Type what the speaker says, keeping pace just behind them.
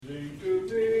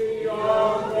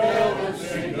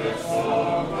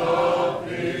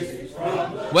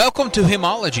Welcome to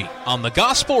Hymnology on the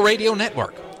Gospel Radio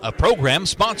Network, a program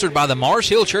sponsored by the Mars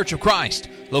Hill Church of Christ,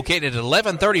 located at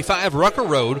 1135 Rucker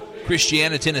Road,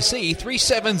 Christiana, Tennessee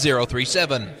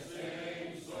 37037.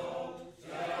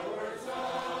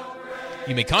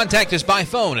 You may contact us by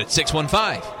phone at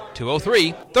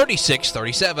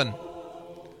 615-203-3637.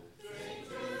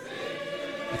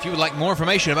 If you would like more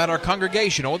information about our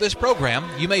congregation or this program,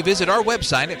 you may visit our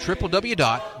website at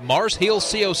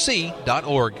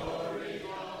www.marshillcoc.org.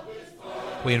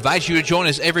 We invite you to join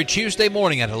us every Tuesday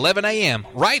morning at 11 a.m.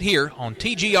 right here on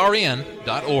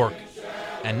tgrn.org.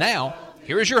 And now,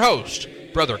 here is your host,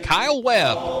 Brother Kyle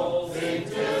Webb.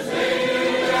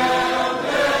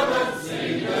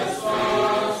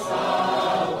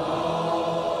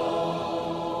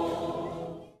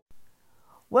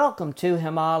 Welcome to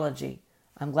Hymnology.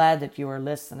 I'm glad that you are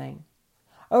listening.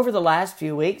 Over the last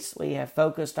few weeks, we have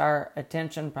focused our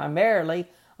attention primarily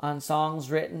on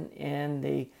songs written in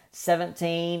the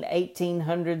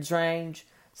 1800s range,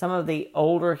 some of the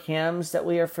older hymns that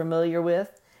we are familiar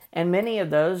with, and many of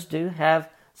those do have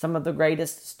some of the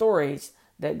greatest stories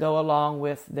that go along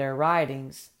with their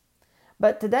writings.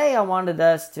 But today I wanted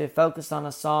us to focus on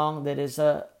a song that is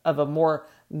of a more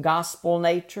gospel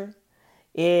nature.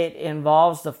 It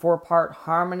involves the four-part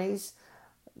harmonies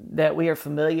that we are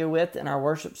familiar with in our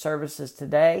worship services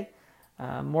today,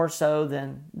 more so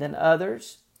than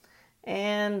others.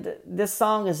 And this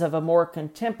song is of a more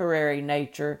contemporary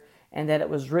nature and that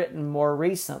it was written more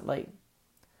recently.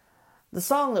 The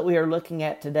song that we are looking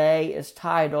at today is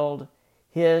titled,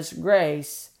 His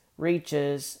Grace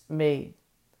Reaches Me,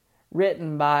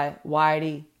 written by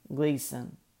Whitey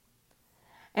Gleason.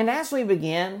 And as we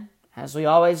begin, as we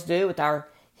always do with our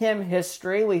hymn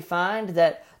history, we find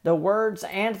that the words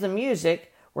and the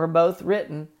music were both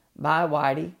written by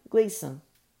Whitey Gleason.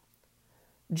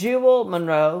 Jewel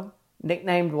Monroe,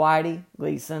 nicknamed Whitey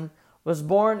Gleason, was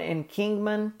born in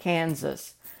Kingman,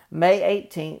 Kansas, May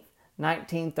 18,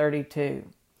 1932,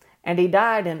 and he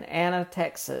died in Anna,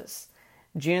 Texas,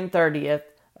 June 30th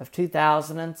of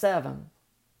 2007.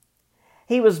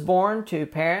 He was born to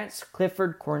parents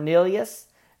Clifford Cornelius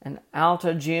and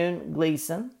Alta June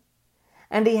Gleason,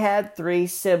 and he had three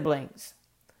siblings,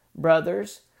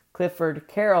 brothers Clifford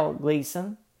Carroll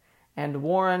Gleason and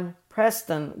Warren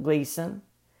Preston Gleason,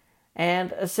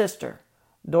 and a sister,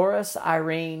 Doris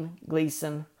Irene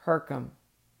Gleason Hercomb.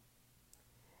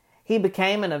 He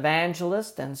became an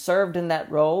evangelist and served in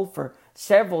that role for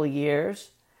several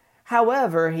years.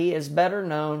 However, he is better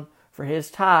known for his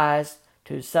ties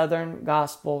to Southern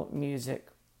gospel music.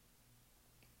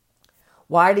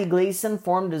 Whitey Gleason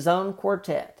formed his own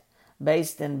quartet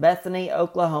based in Bethany,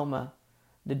 Oklahoma,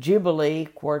 the Jubilee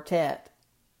Quartet.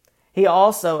 He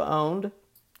also owned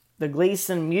the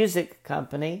Gleason Music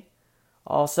Company,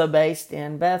 also based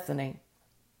in Bethany.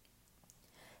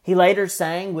 He later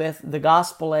sang with the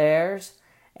Gospel Airs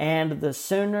and the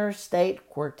Sooner State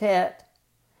Quartet,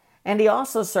 and he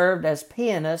also served as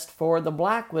pianist for the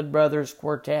Blackwood Brothers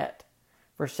Quartet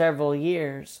for several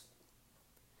years.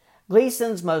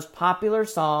 Gleason's most popular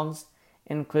songs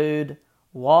include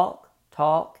Walk,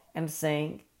 Talk, and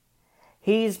Sing,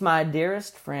 He's My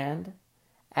Dearest Friend,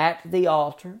 At the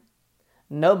Altar,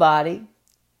 Nobody,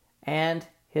 and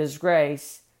His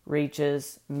Grace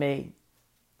Reaches Me.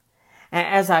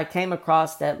 As I came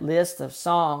across that list of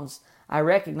songs, I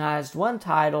recognized one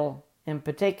title in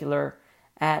particular,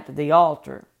 At the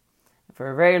Altar. For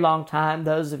a very long time,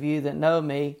 those of you that know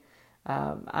me,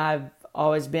 I've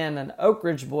always been an Oak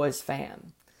Ridge Boys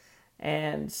fan.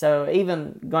 And so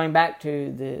even going back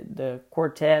to the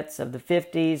quartets of the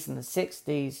 50s and the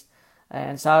 60s,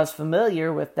 and so I was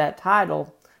familiar with that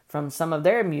title from some of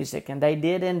their music, and they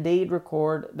did indeed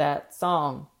record that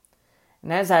song.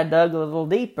 And as I dug a little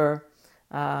deeper,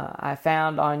 I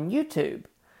found on YouTube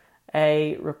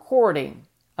a recording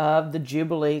of the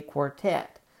Jubilee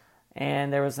Quartet,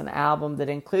 and there was an album that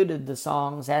included the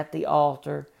songs At the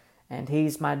Altar and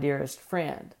He's My Dearest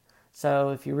Friend. So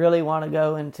if you really want to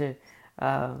go into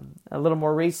a little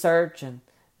more research and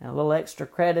a little extra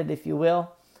credit, if you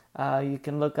will, you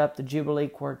can look up the Jubilee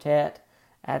Quartet,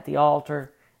 At the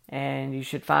Altar, and you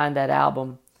should find that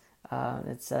album.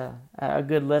 It's a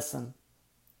good listen.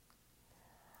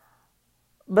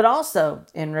 But also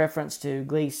in reference to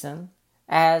Gleason,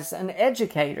 as an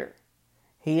educator,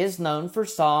 he is known for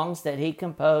songs that he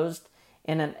composed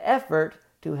in an effort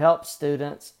to help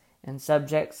students in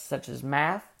subjects such as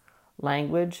math,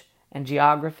 language, and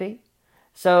geography.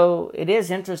 So it is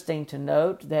interesting to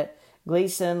note that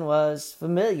Gleason was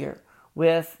familiar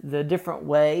with the different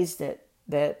ways that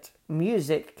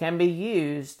music can be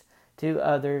used to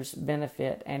others'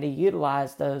 benefit, and he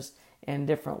utilized those in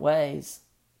different ways.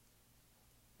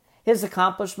 His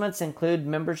accomplishments include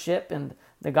membership in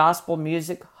the Gospel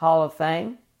Music Hall of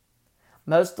Fame,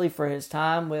 mostly for his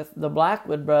time with the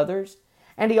Blackwood Brothers,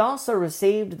 and he also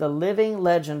received the Living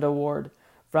Legend Award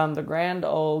from the Grand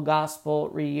Ole Gospel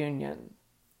Reunion.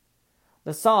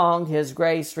 The song, His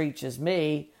Grace Reaches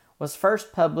Me, was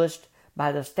first published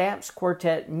by the Stamps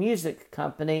Quartet Music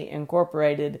Company,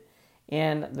 Incorporated,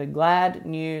 in the Glad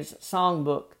News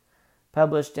Songbook,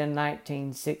 published in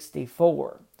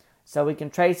 1964. So we can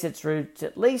trace its roots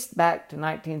at least back to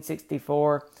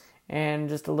 1964, and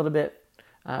just a little bit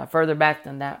further back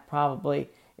than that probably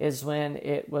is when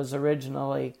it was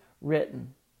originally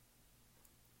written.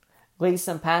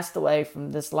 Gleason passed away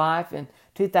from this life in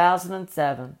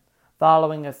 2007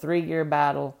 following a 3-year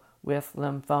battle with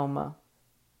lymphoma.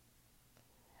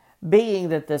 Being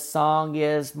that this song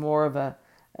is more of a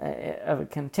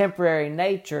contemporary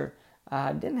nature,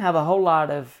 I didn't have a whole lot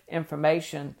of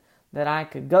information that I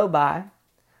could go by.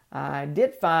 I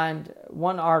did find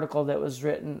one article that was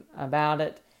written about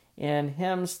it in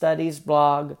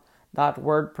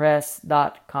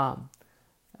hymnstudiesblog.wordpress.com,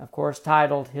 of course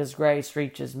titled His Grace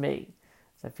Reaches Me.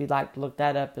 So if you'd like to look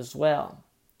that up as well.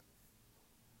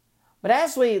 But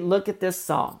as we look at this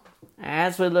song,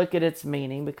 as we look at its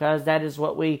meaning, because that is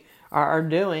what we are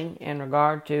doing in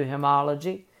regard to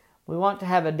hymnology, we want to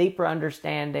have a deeper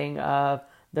understanding of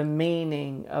the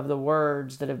meaning of the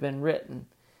words that have been written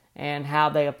and how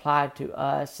they apply to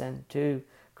us and to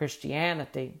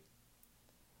Christianity.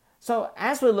 So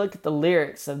as we look at the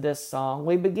lyrics of this song,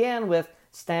 we begin with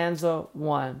stanza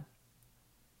 1.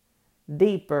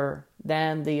 Deeper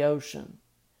than the ocean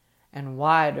and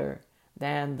wider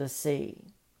than the sea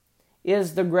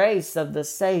is the grace of the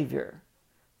Savior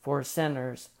for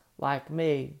sinners like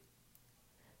me.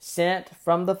 Sent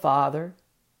from the Father,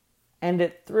 and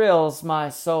it thrills my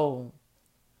soul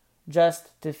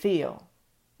just to feel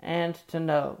and to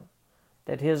know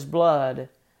that His blood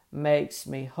makes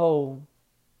me whole.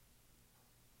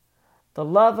 The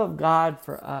love of God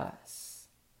for us,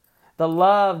 the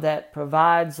love that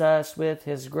provides us with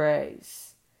His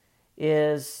grace,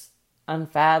 is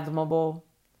unfathomable.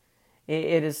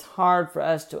 It is hard for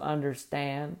us to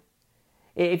understand.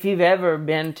 If you've ever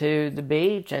been to the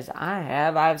beach, as I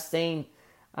have, I've seen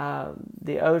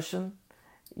the ocean.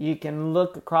 You can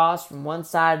look across from one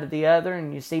side to the other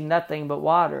and you see nothing but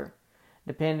water,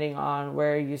 depending on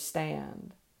where you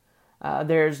stand.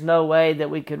 There's no way that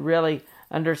we could really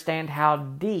understand how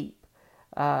deep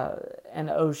an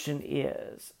ocean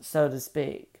is, so to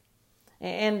speak.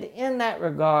 And in that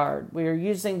regard, we are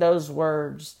using those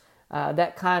words,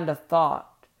 that kind of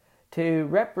thought, to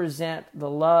represent the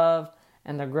love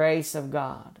and the grace of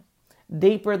God.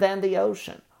 Deeper than the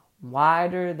ocean,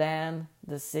 wider than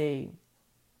the sea.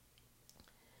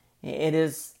 It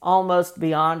is almost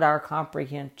beyond our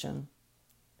comprehension.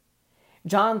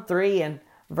 John 3 and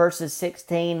verses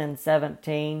 16 and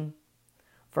 17.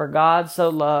 For God so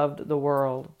loved the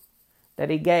world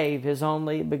that He gave His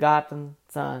only begotten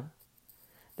Son,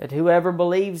 that whoever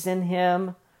believes in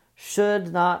Him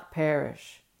should not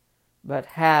perish, but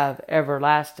have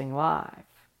everlasting life.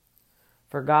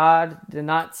 For God did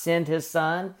not send His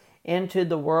Son into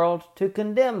the world to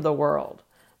condemn the world,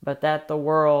 but that the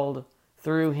world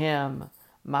through Him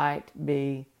might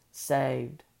be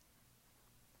saved.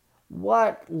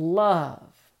 What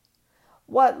love!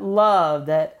 What love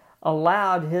that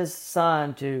allowed His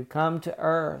Son to come to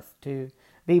earth, to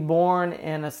be born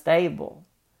in a stable,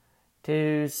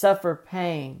 to suffer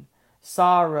pain,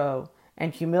 sorrow,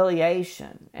 and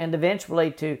humiliation, and eventually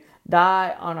to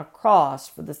die on a cross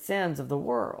for the sins of the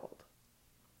world.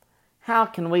 How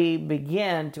can we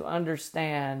begin to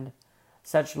understand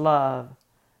such love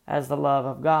as the love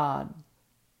of God?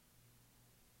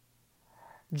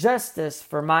 Justice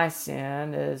for my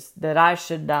sin is that I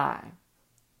should die.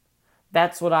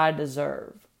 That's what I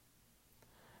deserve.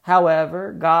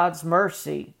 However, God's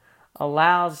mercy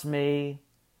allows me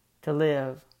to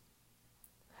live.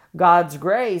 God's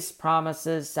grace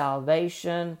promises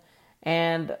salvation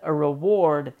and a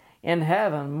reward in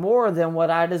heaven more than what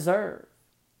I deserve.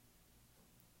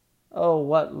 Oh,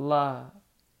 what love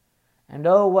and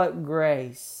oh, what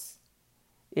grace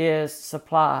is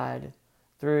supplied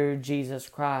through Jesus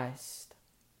Christ.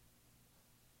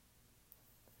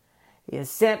 He is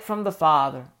sent from the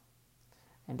Father,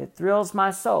 and it thrills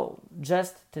my soul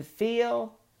just to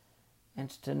feel and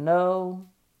to know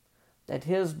that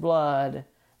His blood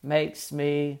makes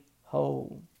me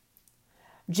whole.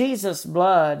 Jesus'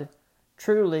 blood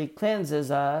truly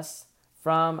cleanses us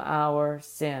from our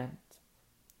sins.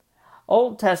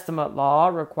 Old Testament law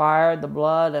required the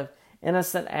blood of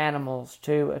innocent animals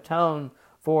to atone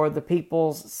for the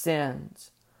people's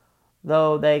sins.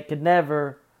 though they could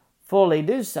never fully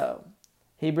do so.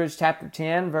 Hebrews chapter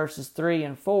 10, verses 3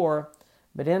 and 4.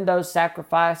 But in those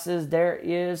sacrifices there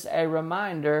is a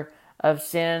reminder of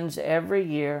sins every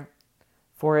year,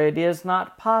 for it is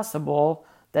not possible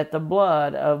that the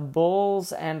blood of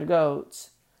bulls and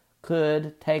goats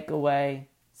could take away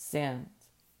sins.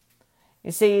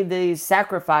 You see, these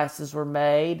sacrifices were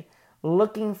made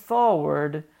looking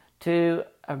forward to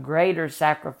a greater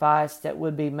sacrifice that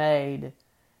would be made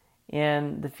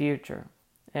in the future,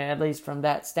 at least from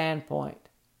that standpoint.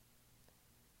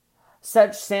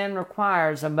 Such sin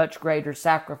requires a much greater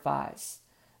sacrifice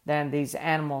than these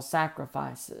animal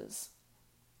sacrifices.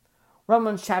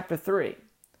 Romans chapter 3,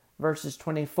 verses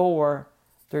 24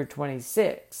 through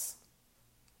 26.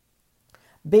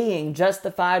 Being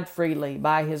justified freely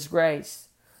by His grace,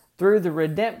 through the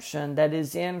redemption that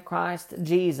is in Christ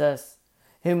Jesus,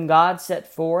 whom God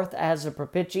set forth as a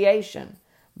propitiation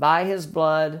by His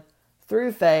blood,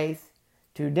 through faith,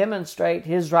 to demonstrate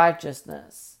His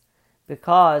righteousness,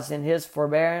 because in His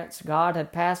forbearance God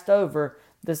had passed over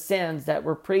the sins that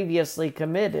were previously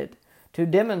committed, to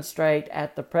demonstrate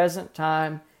at the present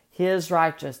time His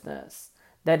righteousness,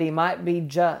 that He might be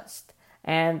just,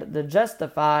 and the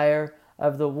justifier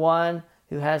of the one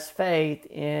who has faith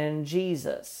in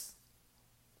Jesus.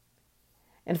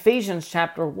 In Ephesians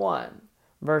chapter 1,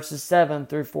 verses 7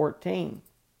 through 14.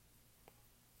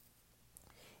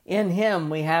 In Him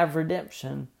we have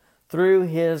redemption through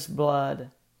His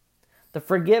blood, the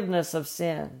forgiveness of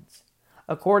sins,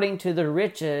 according to the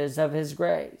riches of His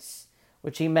grace,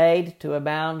 which He made to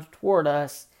abound toward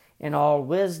us in all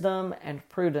wisdom and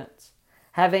prudence,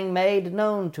 having made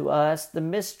known to us the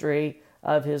mystery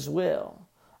of His will,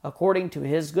 according to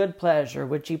His good pleasure,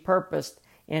 which He purposed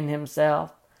in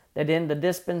Himself, that in the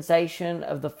dispensation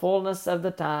of the fullness of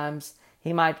the times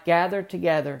He might gather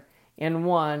together in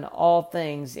one all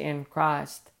things in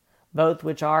Christ, both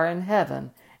which are in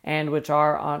heaven and which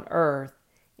are on earth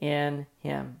in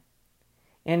Him.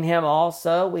 In Him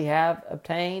also we have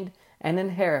obtained an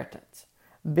inheritance,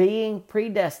 being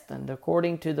predestined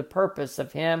according to the purpose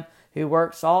of Him who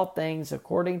works all things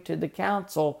according to the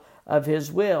counsel of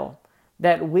His will,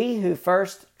 that we who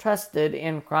first trusted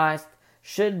in Christ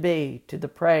should be to the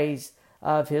praise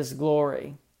of His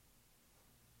glory.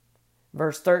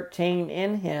 Verse 13,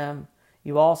 in Him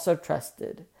you also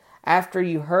trusted, after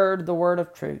you heard the word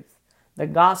of truth, the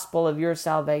gospel of your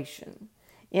salvation,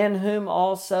 in whom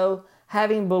also,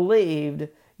 having believed,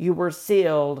 you were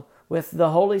sealed with the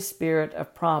Holy Spirit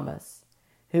of promise,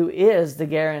 who is the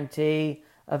guarantee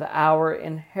of our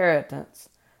inheritance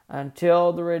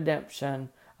until the redemption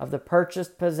of the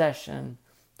purchased possession,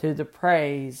 to the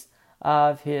praise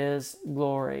of His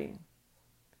glory.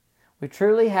 We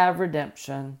truly have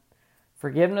redemption,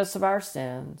 forgiveness of our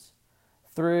sins,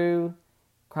 through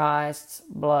Christ's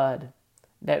blood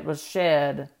that was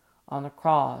shed on the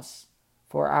cross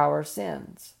for our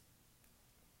sins,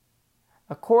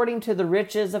 according to the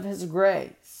riches of His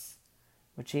grace,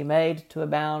 which He made to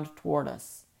abound toward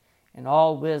us in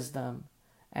all wisdom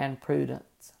and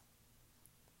prudence,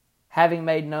 having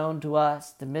made known to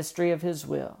us the mystery of His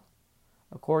will,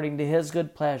 according to His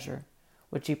good pleasure,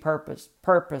 which He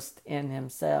purposed in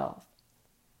Himself.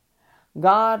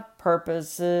 God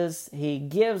purposes, He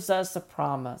gives us a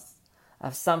promise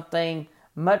of something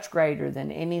much greater than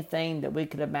anything that we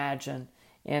could imagine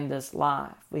in this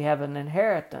life. We have an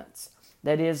inheritance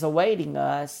that is awaiting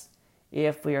us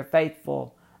if we are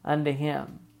faithful unto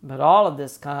Him. But all of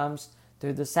this comes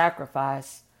through the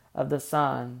sacrifice of the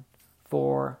Son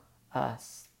for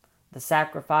us. The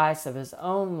sacrifice of His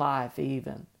own life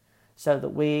even, so that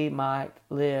we might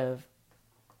live.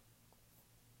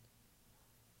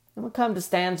 And we come to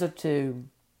stanza 2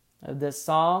 of this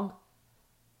song.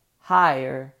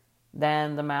 Higher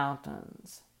than the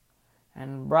mountains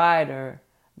and brighter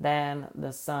than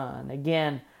the sun.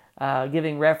 Again,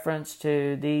 giving reference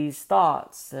to these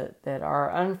thoughts that are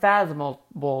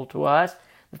unfathomable to us,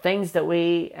 the things that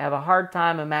we have a hard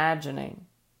time imagining.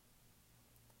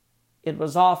 It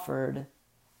was offered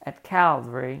at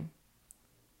Calvary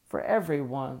for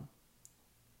everyone.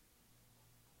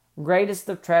 Greatest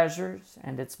of treasures,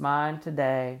 and it's mine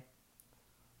today.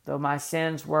 Though my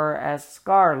sins were as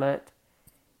scarlet,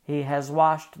 He has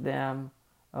washed them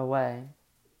away.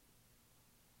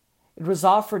 It was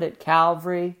offered at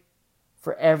Calvary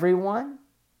for everyone.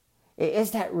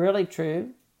 Is that really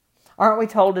true? Aren't we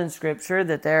told in Scripture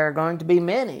that there are going to be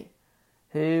many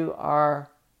who are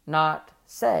not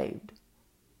saved?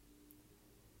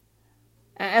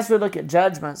 As we look at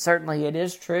judgment, certainly it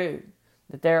is true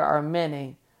that there are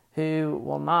many who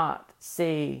will not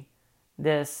see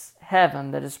this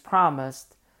heaven that is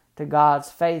promised to to God's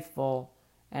faithful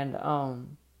and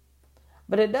own.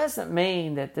 But it doesn't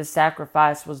mean that this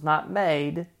sacrifice was not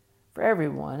made for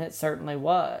everyone. It certainly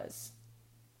was.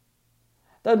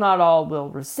 Though not all will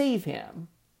receive him,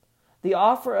 the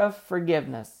offer of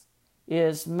forgiveness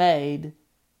is made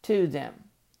to them,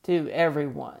 to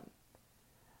everyone.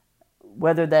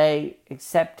 Whether they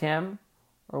accept him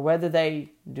or whether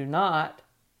they do not,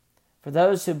 for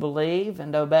those who believe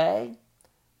and obey,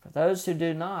 for those who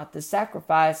do not, the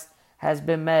sacrifice has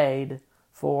been made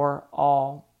for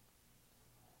all.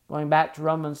 Going back to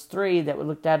Romans 3 that we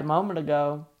looked at a moment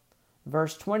ago,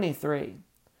 verse 23,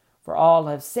 for all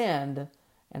have sinned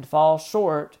and fall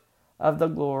short of the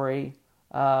glory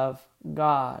of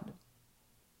God.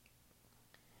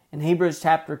 In Hebrews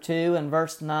chapter 2 and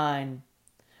verse 9,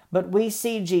 but we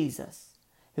see Jesus,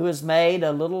 who was made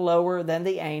a little lower than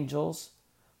the angels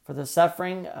for the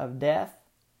suffering of death,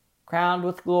 crowned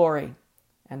with glory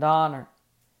and honor,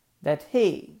 that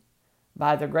he,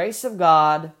 by the grace of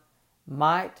God,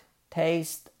 might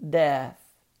taste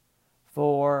death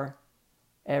for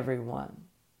everyone.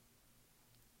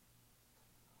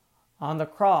 On the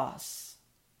cross,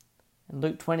 in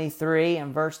Luke 23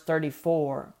 and verse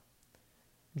 34,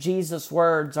 Jesus'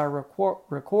 words are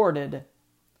recorded,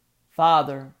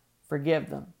 Father, forgive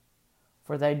them,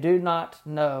 for they do not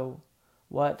know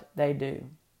what they do.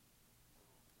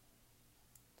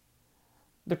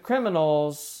 The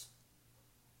criminals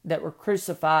that were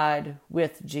crucified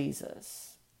with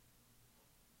Jesus,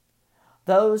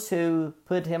 those who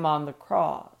put him on the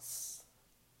cross,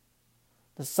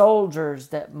 the soldiers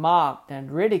that mocked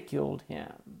and ridiculed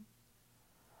him,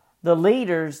 the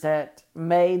leaders that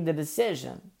made the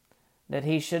decision that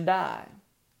he should die.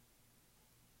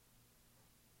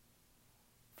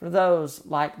 For those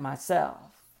like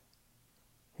myself,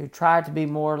 who try to be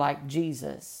more like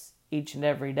Jesus each and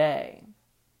every day,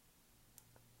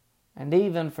 and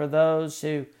even for those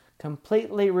who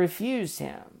completely refuse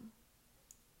him,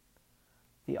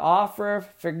 the offer of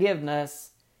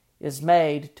forgiveness is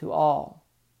made to all.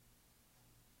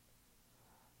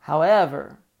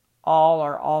 However, all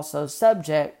are also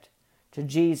subject to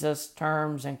Jesus'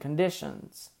 terms and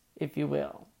conditions, if you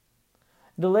will,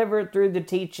 delivered through the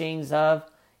teachings of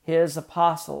his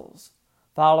apostles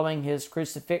following his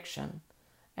crucifixion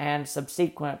and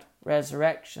subsequent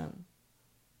resurrection.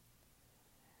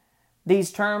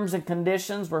 These terms and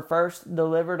conditions were first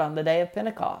delivered on the day of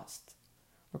Pentecost,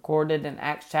 recorded in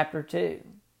Acts chapter 2,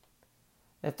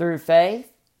 that through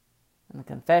faith and the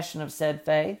confession of said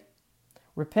faith,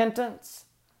 repentance,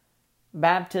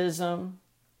 baptism,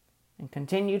 and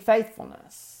continued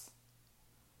faithfulness,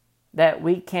 that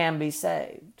we can be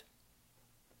saved.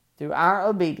 Through our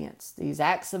obedience, these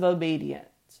acts of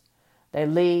obedience, they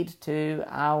lead to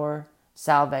our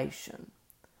salvation.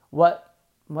 What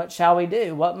shall we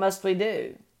do? What must we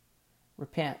do?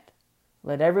 Repent.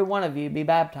 Let every one of you be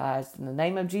baptized in the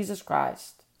name of Jesus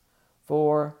Christ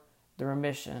for the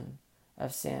remission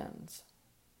of sins.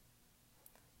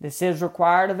 This is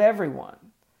required of everyone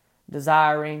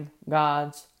desiring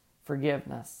God's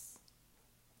forgiveness.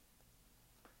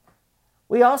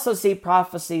 We also see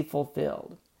prophecy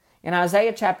fulfilled. In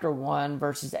Isaiah chapter 1,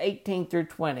 verses 18 through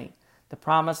 20, the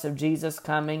promise of Jesus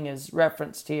coming is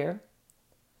referenced here.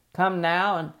 Come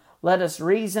now and let us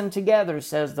reason together,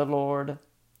 says the Lord.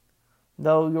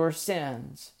 Though your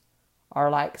sins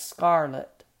are like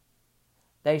scarlet,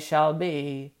 they shall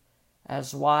be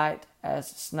as white as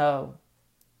snow.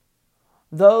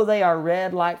 Though they are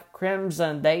red like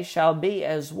crimson, they shall be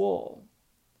as wool.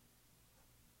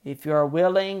 If you are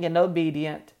willing and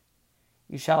obedient,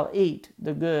 you shall eat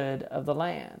the good of the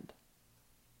land.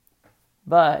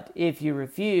 But if you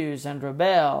refuse and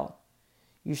rebel,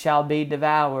 you shall be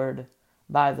devoured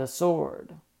by the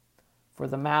sword, for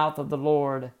the mouth of the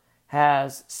Lord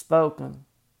has spoken.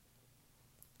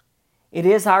 It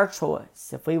is our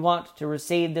choice if we want to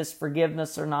receive this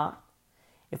forgiveness or not.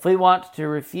 If we want to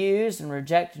refuse and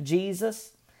reject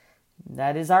Jesus,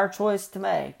 that is our choice to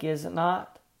make, is it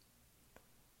not?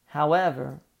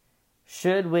 However,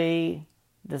 should we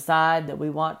decide that we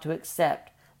want to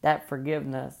accept that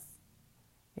forgiveness,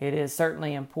 it is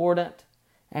certainly important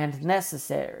and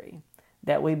necessary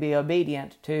that we be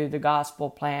obedient to the gospel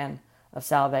plan of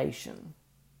salvation.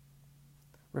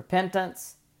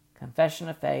 Repentance, confession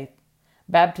of faith,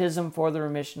 baptism for the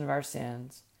remission of our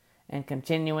sins, and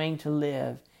continuing to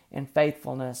live in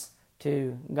faithfulness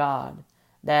to God.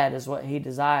 That is what He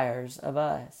desires of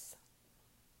us.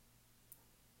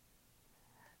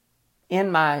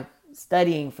 In my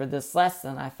studying for this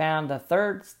lesson, I found a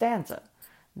third stanza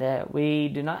that we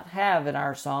do not have in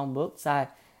our songbooks. I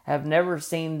have never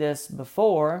seen this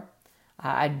before.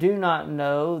 I do not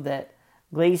know that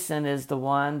Gleason is the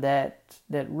one that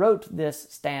wrote this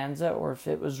stanza, or if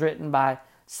it was written by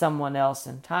someone else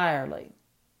entirely.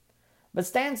 But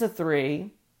stanza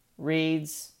 3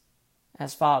 reads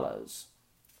as follows: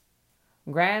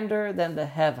 Grander than the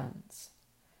heavens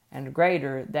and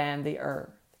greater than the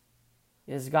earth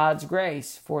is God's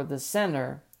grace for the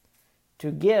sinner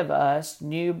to give us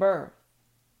new birth.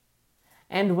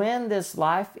 And when this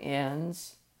life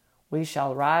ends, we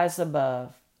shall rise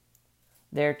above,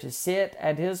 there to sit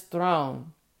at His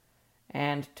throne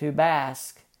and to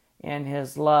bask in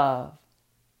His love.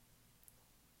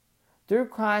 Through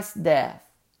Christ's death,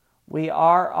 we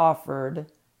are offered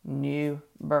new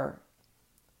birth.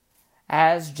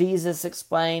 As Jesus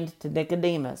explained to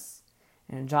Nicodemus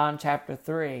in John chapter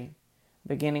 3,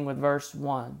 beginning with verse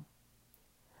 1.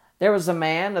 There was a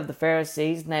man of the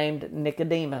Pharisees named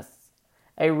Nicodemus,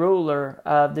 a ruler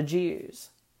of the Jews.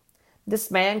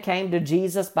 This man came to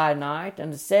Jesus by night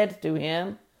and said to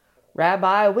him,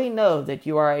 Rabbi, we know that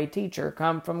you are a teacher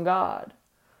come from God,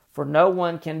 for no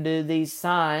one can do these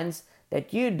signs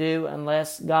that you do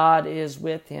unless God is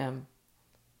with him.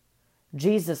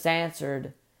 Jesus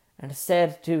answered and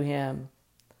said to him,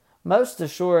 Most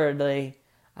assuredly,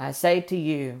 I say to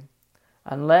you,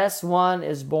 unless one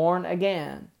is born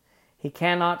again, he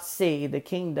cannot see the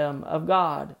kingdom of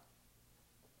God.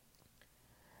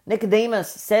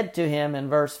 Nicodemus said to him in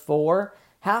verse 4,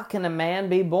 How can a man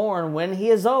be born when he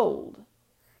is old?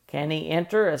 Can he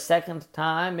enter a second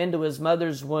time into his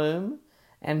mother's womb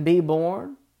and be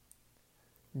born?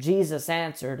 Jesus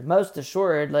answered, Most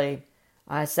assuredly,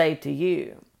 I say to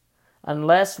you,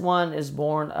 unless one is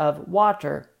born of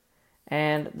water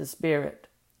and the Spirit,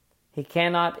 he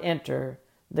cannot enter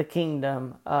the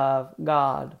kingdom of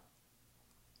God.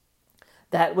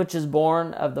 That which is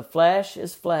born of the flesh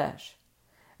is flesh,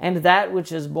 and that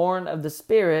which is born of the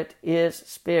Spirit is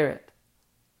spirit.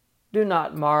 Do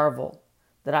not marvel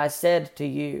that I said to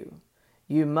you,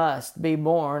 You must be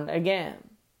born again.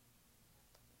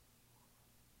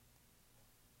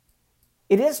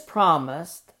 It is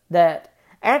promised that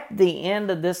at the end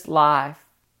of this life,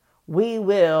 we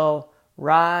will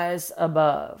rise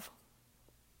above.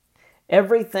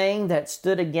 Everything that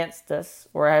stood against us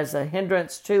or as a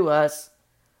hindrance to us,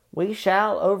 we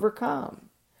shall overcome.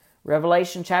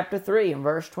 Revelation chapter 3 and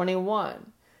verse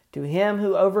 21. To him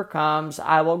who overcomes,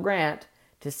 I will grant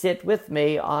to sit with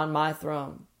me on my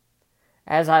throne,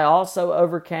 as I also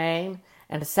overcame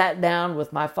and sat down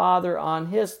with my Father on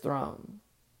his throne.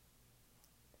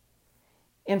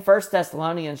 In 1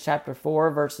 Thessalonians chapter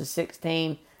 4, verses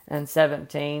 16 and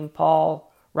 17,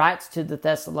 Paul writes to the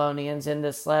Thessalonians in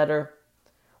this letter,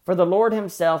 For the Lord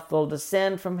himself will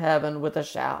descend from heaven with a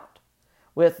shout,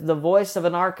 with the voice of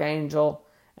an archangel,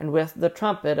 and with the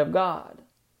trumpet of God.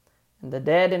 And the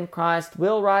dead in Christ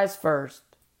will rise first.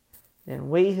 Then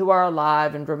we who are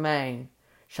alive and remain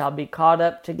shall be caught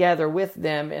up together with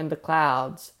them in the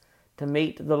clouds to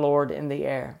meet the Lord in the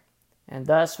air. And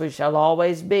thus we shall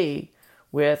always be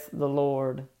with the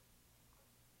Lord.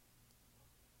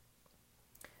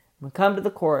 We come to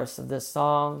the chorus of this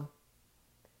song.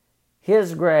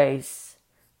 His grace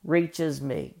reaches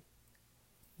me.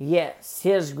 Yes,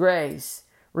 His grace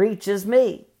reaches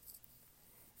me,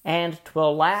 and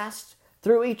 'twill last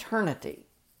through eternity.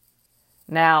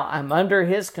 Now I'm under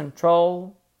His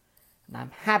control, and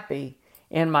I'm happy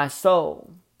in my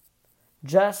soul,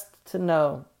 just to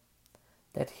know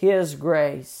that His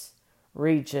grace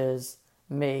reaches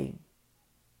me.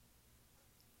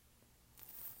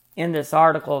 In this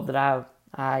article that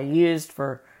I used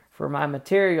for my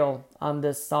material on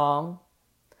this song,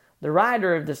 the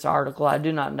writer of this article, I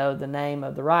do not know the name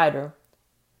of the writer,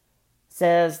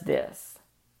 says this: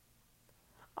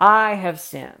 I have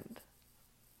sinned.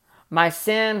 My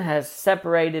sin has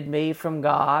separated me from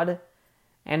God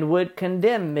and would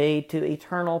condemn me to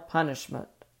eternal punishment.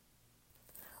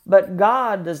 But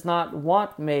God does not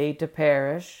want me to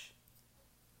perish,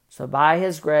 so by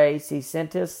His grace He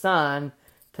sent His Son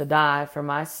to die for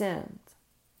my sins.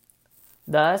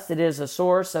 Thus it is a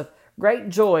source of great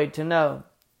joy to know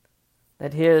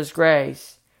that His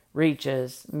grace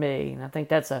reaches me. And I think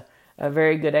that's a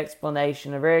very good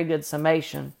explanation, a very good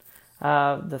summation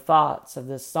of the thoughts of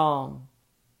this song.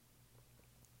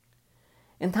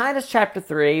 In Titus chapter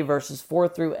 3, verses 4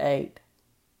 through 8,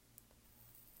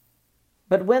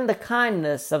 But when the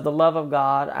kindness of the love of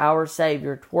God, our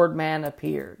Savior, toward man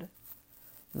appeared,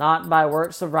 not by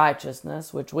works of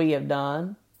righteousness which we have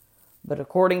done, but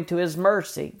according to His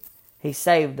mercy He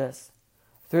saved us,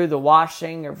 through the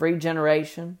washing of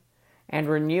regeneration and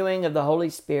renewing of the Holy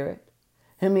Spirit,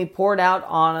 whom He poured out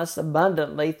on us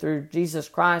abundantly through Jesus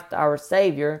Christ our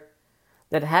Savior,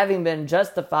 that having been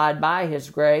justified by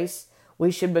his grace, we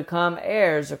should become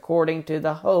heirs according to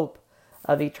the hope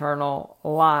of eternal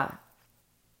life.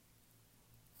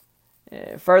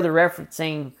 Further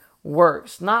referencing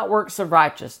works, not works of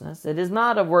righteousness. It is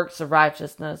not of works of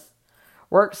righteousness,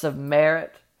 works of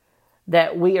merit,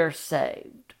 that we are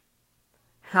saved.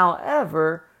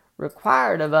 However,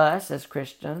 required of us as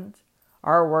Christians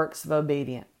are works of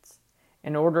obedience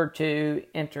in order to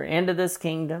enter into this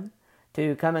kingdom,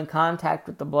 to come in contact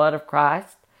with the blood of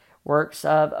Christ, works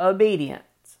of obedience.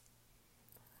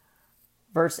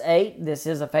 Verse 8, this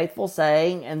is a faithful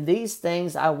saying, and these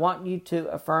things I want you to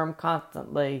affirm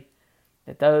constantly,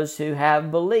 that those who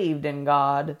have believed in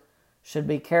God should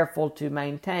be careful to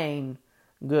maintain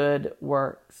good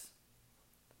works.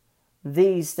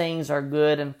 These things are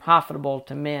good and profitable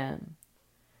to men.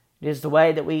 It is the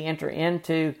way that we enter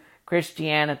into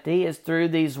Christianity is through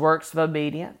these works of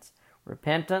obedience,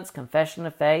 repentance, confession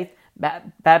of faith,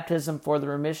 baptism for the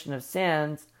remission of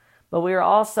sins, but we are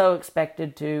also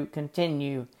expected to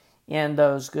continue in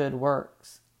those good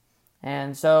works.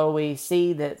 And so we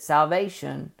see that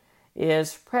salvation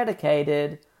is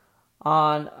predicated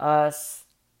on us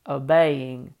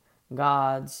obeying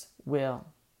God's will.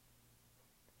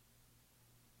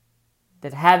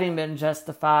 That having been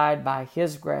justified by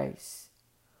his grace,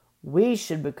 we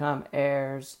should become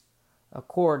heirs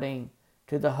according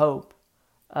to the hope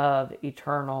of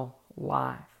eternal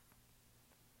life.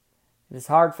 It is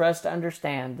hard for us to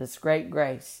understand this great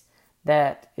grace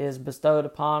that is bestowed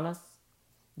upon us,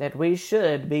 that we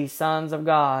should be sons of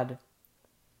God.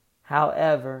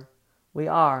 However, we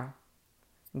are.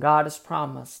 God has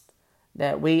promised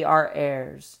that we are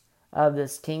heirs of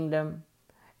this kingdom,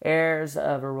 heirs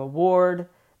of a reward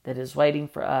that is waiting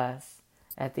for us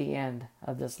at the end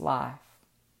of this life.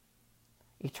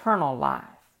 Eternal life,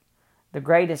 the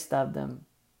greatest of them,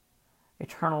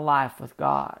 eternal life with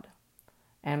God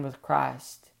and with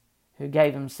Christ, who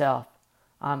gave himself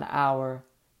on our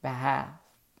behalf.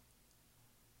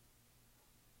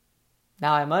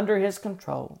 Now I'm under his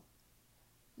control.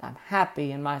 I'm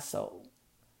happy in my soul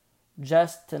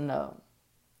just to know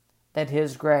that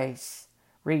his grace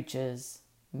reaches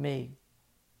me.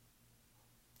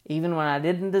 Even when I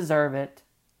didn't deserve it,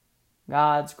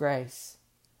 God's grace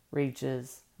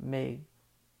reaches me.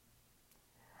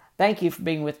 Thank you for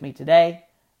being with me today.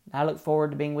 I look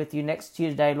forward to being with you next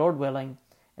Tuesday, Lord willing,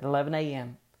 at 11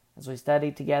 a.m. as we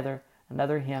study together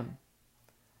another hymn.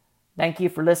 Thank you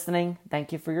for listening.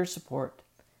 Thank you for your support.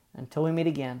 Until we meet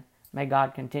again, may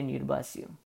God continue to bless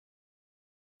you.